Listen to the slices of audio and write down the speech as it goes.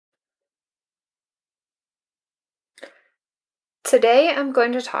Today I'm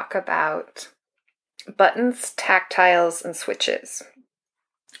going to talk about buttons, tactiles, and switches.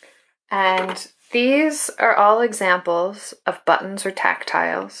 And these are all examples of buttons or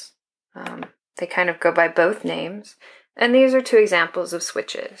tactiles. They kind of go by both names. And these are two examples of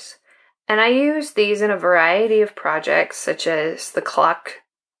switches. And I use these in a variety of projects, such as the clock,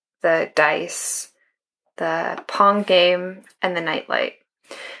 the dice, the Pong game, and the nightlight.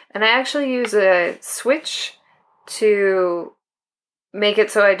 And I actually use a switch to make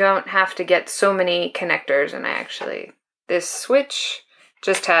it so I don't have to get so many connectors. And this switch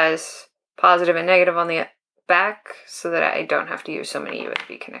just has positive and negative on the back so that I don't have to use so many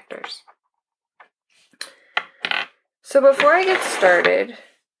USB connectors. So before I get started,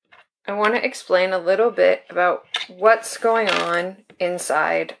 I want to explain a little bit about what's going on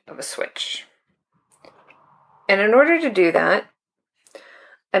inside of a switch. And in order to do that,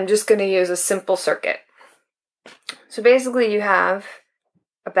 I'm just going to use a simple circuit. So basically you have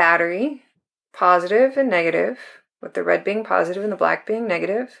a battery, positive and negative, with the red being positive and the black being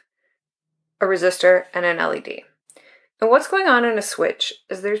negative, a resistor, and an LED. And what's going on in a switch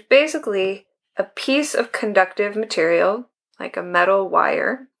is there's basically a piece of conductive material, like a metal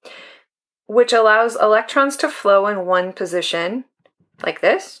wire, which allows electrons to flow in one position, like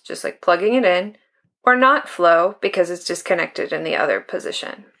this, just like plugging it in, or not flow because it's disconnected in the other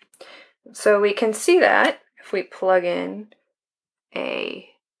position. So we can see that if we plug in a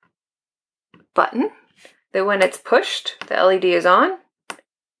button, that when it's pushed, the LED is on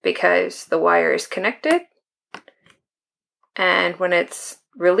because the wire is connected, and when it's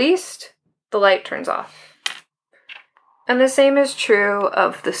released, the light turns off. And the same is true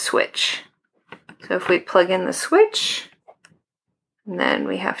of the switch. So if we plug in the switch, and then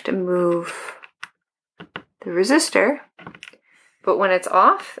we have to move the resistor, but when it's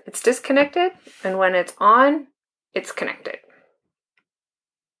off, it's disconnected, and when it's on, it's connected.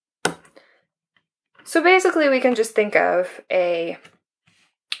 So basically we can just think of a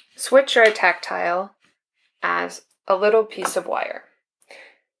switch or a tactile as a little piece of wire.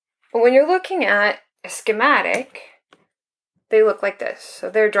 But when you're looking at a schematic, they look like this. So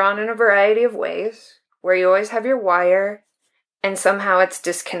they're drawn in a variety of ways, where you always have your wire, and somehow it's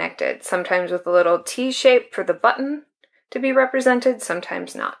disconnected, sometimes with a little T shape for the button to be represented,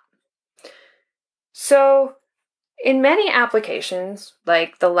 sometimes not. So in many applications,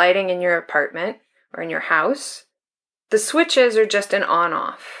 like the lighting in your apartment or in your house, the switches are just an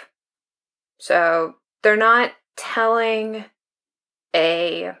on-off. So they're not telling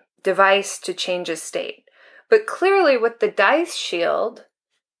a device to change a state. But clearly with the dice shield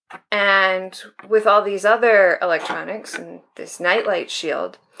and with all these other electronics and this nightlight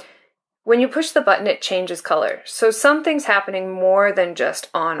shield, when you push the button, it changes color. So something's happening more than just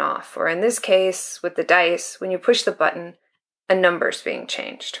on-off. Or in this case, with the dice, when you push the button, a number's being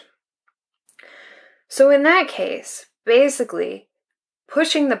changed. So in that case, basically,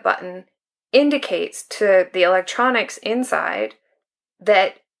 pushing the button indicates to the electronics inside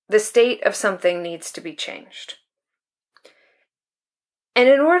that the state of something needs to be changed. And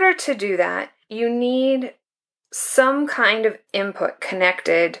in order to do that, you need some kind of input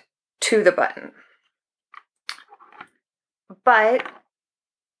connected to the button. But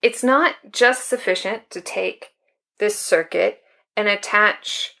it's not just sufficient to take this circuit and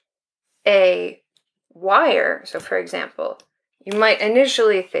attach a wire. So for example, you might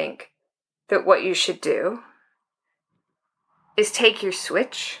initially think that what you should do is take your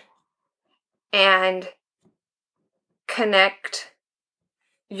switch and connect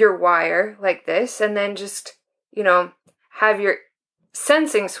your wire like this, and then just, have your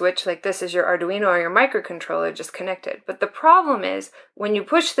sensing switch, like this is your Arduino or your microcontroller, just connected. But the problem is, when you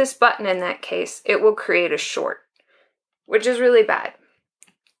push this button in that case, it will create a short, which is really bad.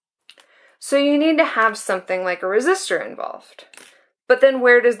 So you need to have something like a resistor involved. But then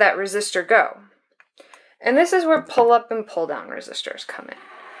where does that resistor go? And this is where pull-up and pull-down resistors come in.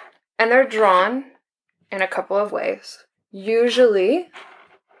 And they're drawn in a couple of ways. Usually,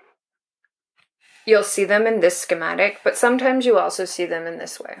 you'll see them in this schematic, but sometimes you also see them in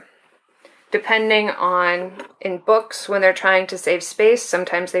this way. Depending on, in books, when they're trying to save space,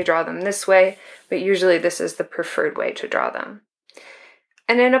 sometimes they draw them this way, but usually this is the preferred way to draw them.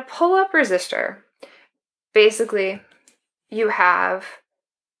 And in a pull-up resistor, basically, you have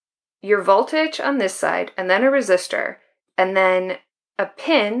your voltage on this side, and then a resistor, and then a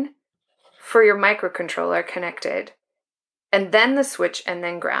pin for your microcontroller connected, and then the switch, and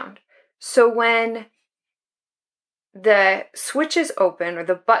then ground. So when the switch is open or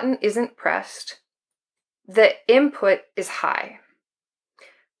the button isn't pressed, the input is high.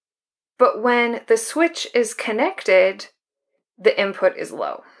 But when the switch is connected, the input is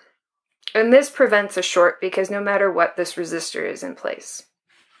low. And this prevents a short because no matter what, this resistor is in place.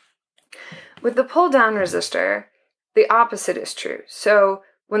 With the pull-down resistor, the opposite is true. So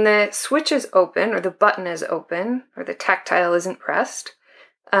when the switch is open, or the button is open, or the tactile isn't pressed,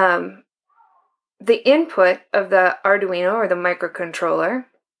 the input of the Arduino or the microcontroller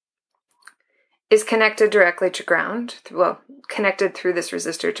is connected directly to ground, well, connected through this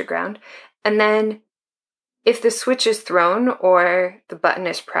resistor to ground, and then if the switch is thrown or the button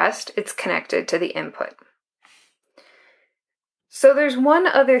is pressed, it's connected to the input. So there's one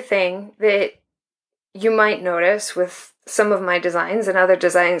other thing that you might notice with some of my designs and other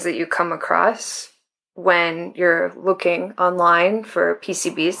designs that you come across when you're looking online for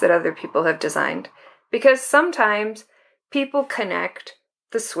PCBs that other people have designed. Because sometimes people connect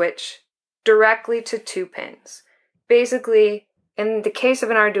the switch directly to 2 pins. Basically, in the case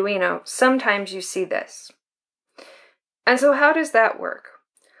of an Arduino, sometimes you see this. And so how does that work?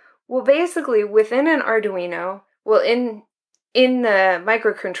 Well, basically, within an Arduino, well, in the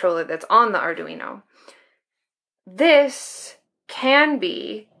microcontroller that's on the Arduino, this can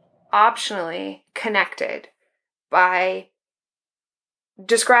be optionally connected by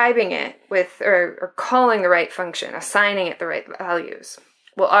describing it with, or calling the right function, assigning it the right values.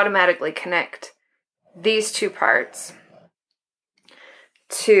 Will automatically connect these 2 parts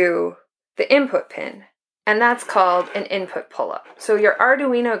to the input pin. And that's called an input pull-up. So your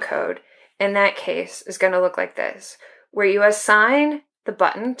Arduino code, in that case, is going to look like this, where you assign the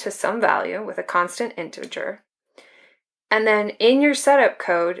button to some value with a constant integer, and then in your setup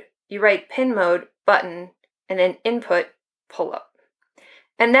code, you write pin mode, button, and then input pull-up.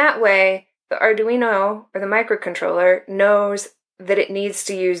 And that way, the Arduino, or the microcontroller, knows that it needs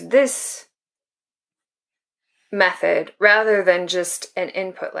to use this method rather than just an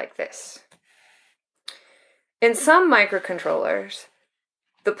input like this. In some microcontrollers,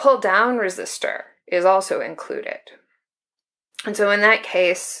 the pull-down resistor is also included. And so in that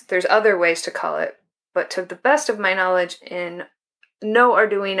case, there's other ways to call it, but to the best of my knowledge, in no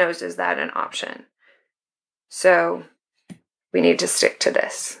Arduinos is that an option. So we need to stick to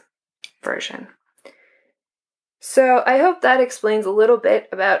this version. So I hope that explains a little bit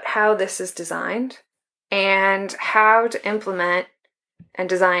about how this is designed and how to implement and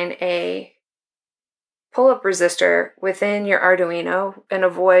design a pull-up resistor within your Arduino and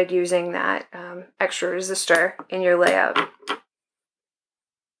avoid using that extra resistor in your layout.